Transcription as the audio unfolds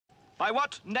By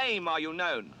what name are you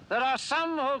known? There are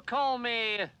some who call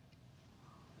me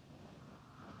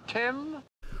Tim.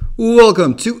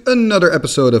 Welcome to another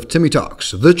episode of Timmy Talks,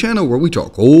 the channel where we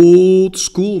talk old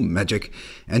school magic.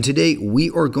 And today we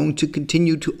are going to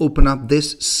continue to open up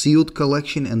this sealed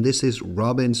collection, and this is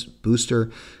Robin's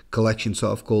booster collection.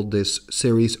 So I've called this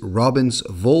series Robin's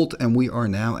Vault, and we are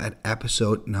now at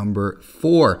episode number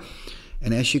 4.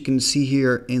 And as you can see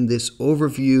here in this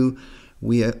overview,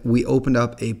 we opened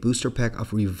up a booster pack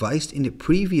of Revised in the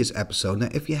previous episode. Now,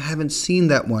 if you haven't seen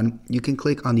that one, you can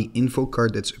click on the info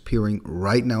card that's appearing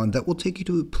right now, and that will take you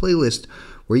to a playlist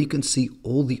where you can see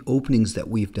all the openings that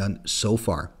we've done so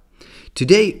far.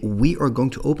 Today, we are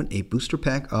going to open a booster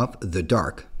pack of The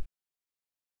Dark.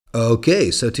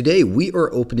 Okay, so today we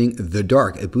are opening The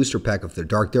Dark, a booster pack of The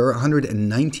Dark. There are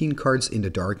 119 cards in The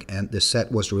Dark, and the set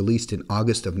was released in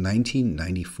August of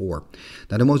 1994.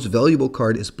 Now, the most valuable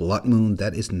card is Blood Moon.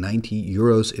 That is 90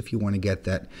 euros if you want to get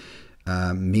that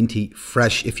minty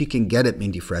fresh, if you can get it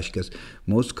minty fresh, because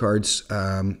most cards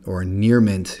are near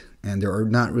mint, and there are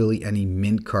not really any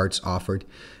mint cards offered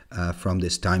from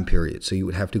this time period. So you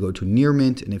would have to go to near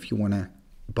mint, and if you want to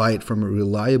buy it from a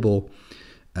reliable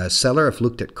seller, I've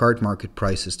looked at card market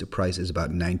prices. The price is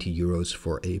about 90 euros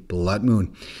for a Blood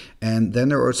Moon. And then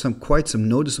there are quite some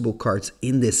noticeable cards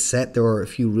in this set. There are a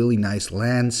few really nice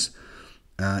lands,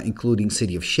 including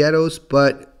City of Shadows,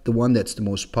 but the one that's the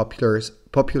most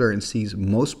popular and sees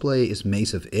most play is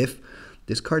Maze of If.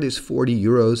 This card is 40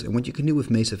 euros, and what you can do with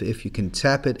Maze of If, you can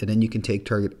tap it, and then you can take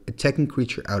target attacking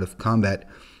creature out of combat,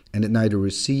 and it neither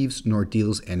receives nor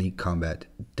deals any combat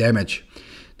damage.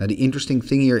 Now, the interesting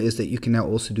thing here is that you can now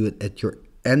also do it at your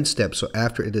end step. So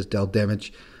after it has dealt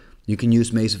damage, you can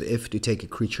use Maze of If to take a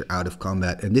creature out of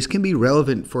combat. And this can be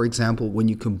relevant, for example, when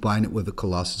you combine it with the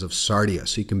Colossus of Sardia.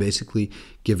 So you can basically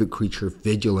give a creature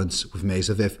vigilance with Maze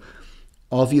of If.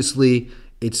 Obviously,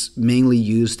 it's mainly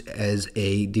used as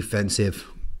a defensive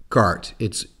card.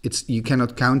 You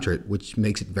cannot counter it, which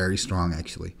makes it very strong,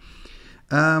 actually.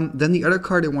 Then the other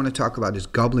card I want to talk about is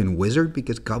Goblin Wizard,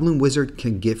 because Goblin Wizard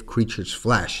can give creatures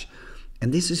flash.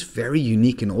 And this is very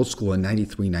unique in old school in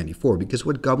 93-94, because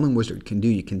what Goblin Wizard can do,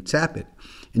 you can tap it,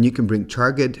 and you can bring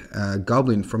target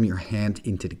goblin from your hand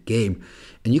into the game.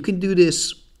 And you can do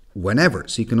this whenever.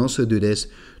 So you can also do this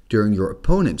during your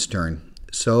opponent's turn.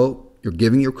 So you're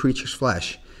giving your creatures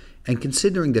flash. And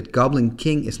considering that Goblin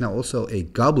King is now also a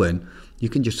goblin, you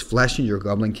can just flash in your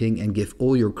Goblin King and give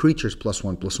all your creatures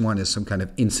 +1/+1 as some kind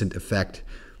of instant effect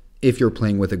if you're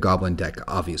playing with a Goblin deck,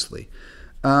 obviously.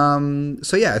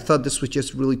 So yeah, I thought this was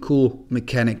just a really cool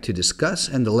mechanic to discuss.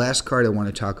 And the last card I want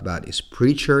to talk about is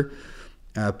Preacher.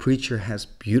 Preacher has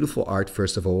beautiful art,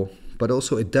 first of all, but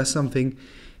also it does something.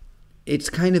 It's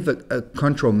kind of a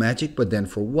control magic, but then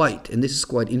for white. And this is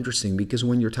quite interesting, because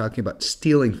when you're talking about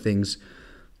stealing things,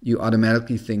 you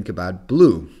automatically think about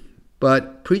blue.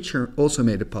 But Preacher also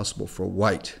made it possible for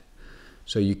white.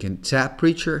 So you can tap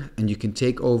Preacher and you can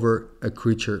take over a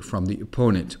creature from the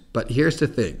opponent. But here's the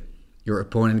thing. Your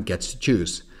opponent gets to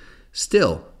choose.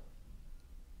 Still,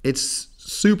 it's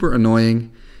super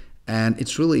annoying, and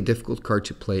it's really a difficult card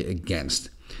to play against.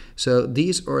 So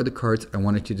these are the cards I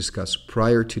wanted to discuss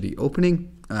prior to the opening.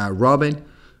 Robin,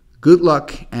 good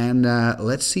luck, and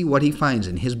let's see what he finds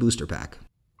in his booster pack.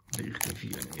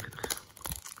 1994.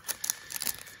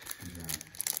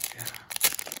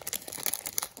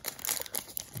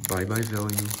 Bye-bye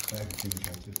value. 25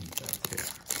 jaar terug in de tijd. Ja.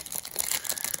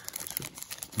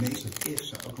 Maze of If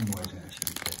zou ook een mooi zijn als je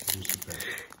die booster pack.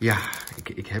 Ja,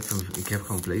 ik heb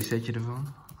gewoon een playsetje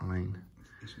ervan. Alleen...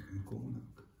 Is het een common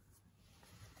ook?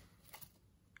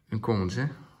 Een commons, hè?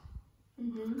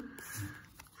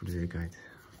 Voor de zekerheid.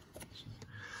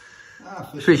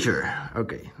 Fisher.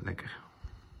 Oké, lekker.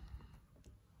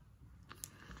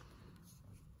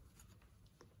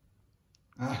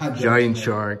 Giant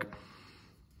Shark.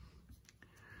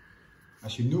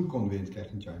 Als je Noobcon wint, krijg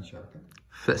je een Giant Shark. Hè?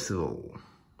 Festival.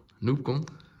 Noobcon?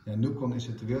 Ja, Noobcon is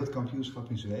het wereldkampioenschap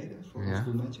in Zweden voor Old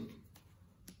School Magic.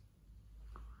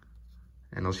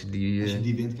 En als je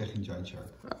die wint, krijg je een Giant Shark.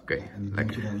 Oké, en die lekker.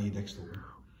 moet je dan in je deck stoppen.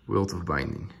 World of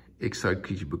Binding. Exile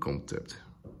creature become tapped.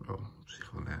 Oh, op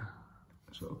zich wel, Dat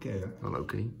is wel oké, hè? Wel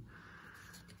oké.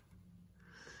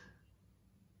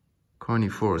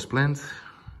 Carnivorous Plant.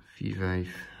 4-5.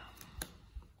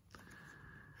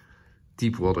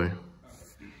 Deepwater.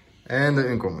 En de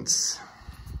uncommons.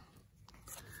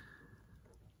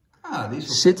 Die is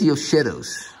wel City of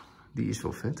Shadows. Die is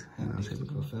wel vet. Ja, die is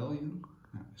ook wel value.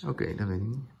 Ja, Oké, dat weet ik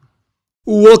niet.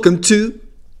 Welcome to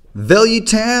Value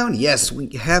Town. Yes,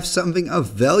 we have something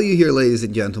of value here, ladies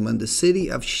and gentlemen. The City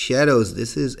of Shadows.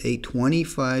 This is a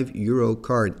 €25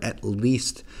 card, at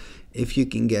least. if you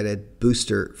can get a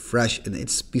booster fresh. And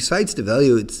it's, besides the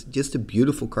value, it's just a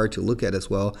beautiful card to look at as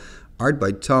well. Art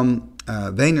by Tom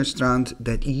Weinerstrand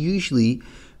that usually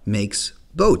makes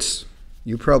boats.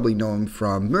 You probably know him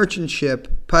from Merchant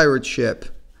Ship, Pirate Ship,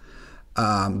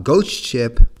 Ghost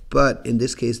Ship, but in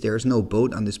this case there is no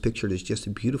boat on this picture. There's just a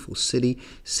beautiful city,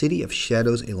 City of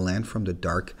Shadows, a land from the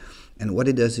dark. And what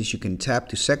it does is you can tap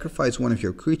to sacrifice one of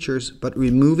your creatures, but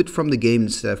remove it from the game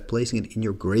instead of placing it in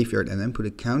your graveyard, and then put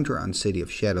a counter on City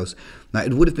of Shadows. Now,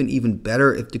 it would have been even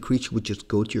better if the creature would just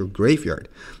go to your graveyard.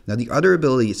 Now, the other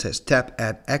ability, it says tap,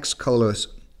 add X colorless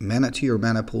mana to your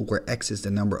mana pool, where X is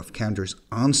the number of counters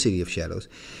on City of Shadows.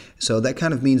 So that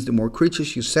kind of means the more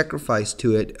creatures you sacrifice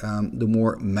to it, the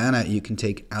more mana you can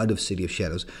take out of City of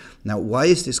Shadows. Now, why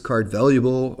is this card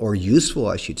valuable, or useful,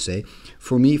 I should say?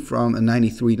 For me, from a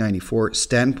 93-94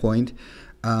 standpoint,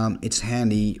 it's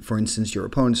handy. For instance, your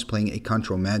opponent is playing a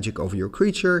control magic over your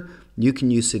creature. You can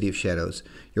use City of Shadows.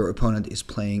 Your opponent is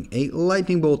playing a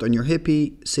lightning bolt on your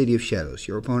hippie, City of Shadows.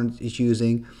 Your opponent is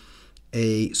using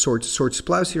a Swords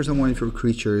Plowshares on one of your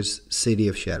creatures, City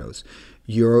of Shadows.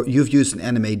 You've used an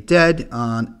Animate Dead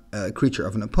on a creature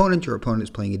of an opponent. Your opponent is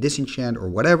playing a Disenchant or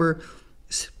whatever,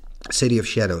 City of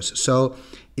Shadows. So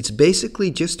it's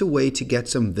basically just a way to get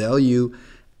some value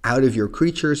out of your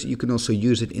creatures. You can also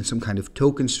use it in some kind of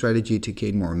token strategy to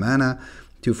gain more mana,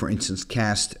 to, for instance,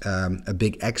 cast a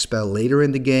big X spell later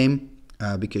in the game,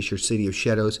 because your City of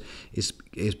Shadows is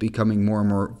becoming more and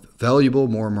more valuable,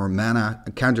 more and more mana,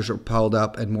 counters are piled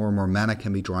up, and more mana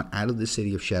can be drawn out of the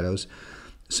City of Shadows.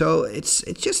 So it's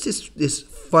just this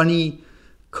funny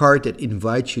card that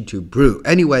invites you to brew.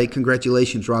 Anyway,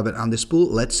 congratulations, Robin, on this pool.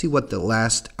 Let's see what the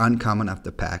last uncommon of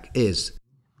the pack is.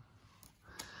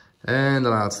 En de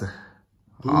laatste.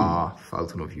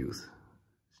 Fountain of Youth.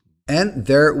 And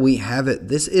there we have it.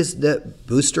 This is the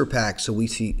booster pack. So we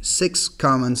see 6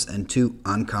 commons and 2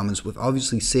 uncommons, with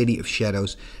obviously City of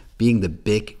Shadows being the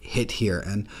big hit here.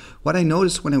 And what I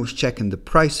noticed when I was checking the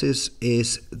prices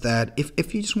is that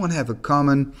if you just want to have a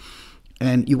common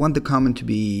and you want the common to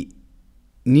be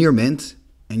near mint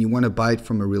and you want to buy it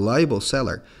from a reliable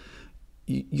seller,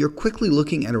 you're quickly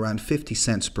looking at around 50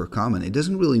 cents per common. It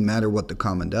doesn't really matter what the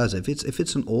common does. If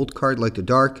it's an old card like the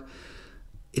Dark,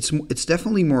 it's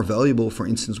definitely more valuable, for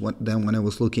instance, than when I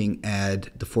was looking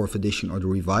at the 4th edition or the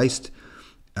revised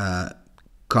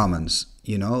commons.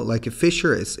 You know, like a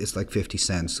Fisher is like 50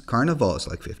 cents. Carnival is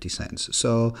like 50 cents.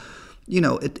 So, you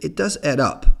know, it does add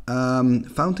up.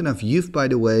 Fountain of Youth, by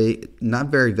the way, not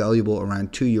very valuable,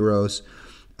 around 2 euros.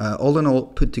 All in all,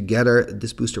 put together,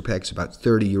 this booster pack is about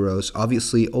 30 euros.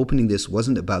 Obviously, opening this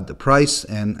wasn't about the price.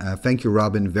 And thank you,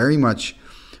 Robin, very much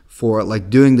for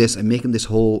doing this and making this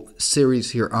whole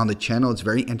series here on the channel. It's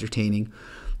very entertaining.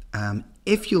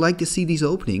 If you like to see these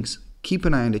openings, keep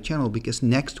an eye on the channel, because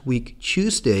next week,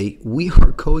 Tuesday, we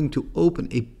are going to open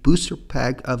a booster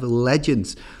pack of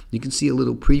Legends. You can see a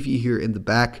little preview here in the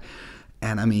back,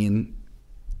 and I mean,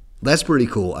 that's pretty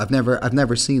cool. I've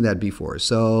never seen that before.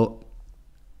 So,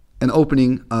 an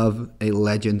opening of a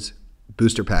Legends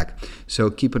booster pack.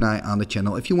 So keep an eye on the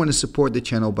channel. If you want to support the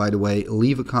channel, by the way,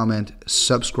 leave a comment,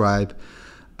 subscribe,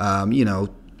 you know,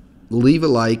 leave a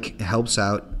like. It helps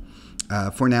out.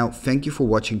 For now, thank you for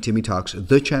watching Timmy Talks,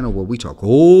 the channel where we talk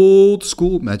old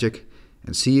school magic,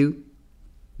 and see you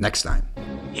next time.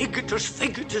 Igitus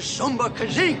figitus somba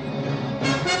kazee.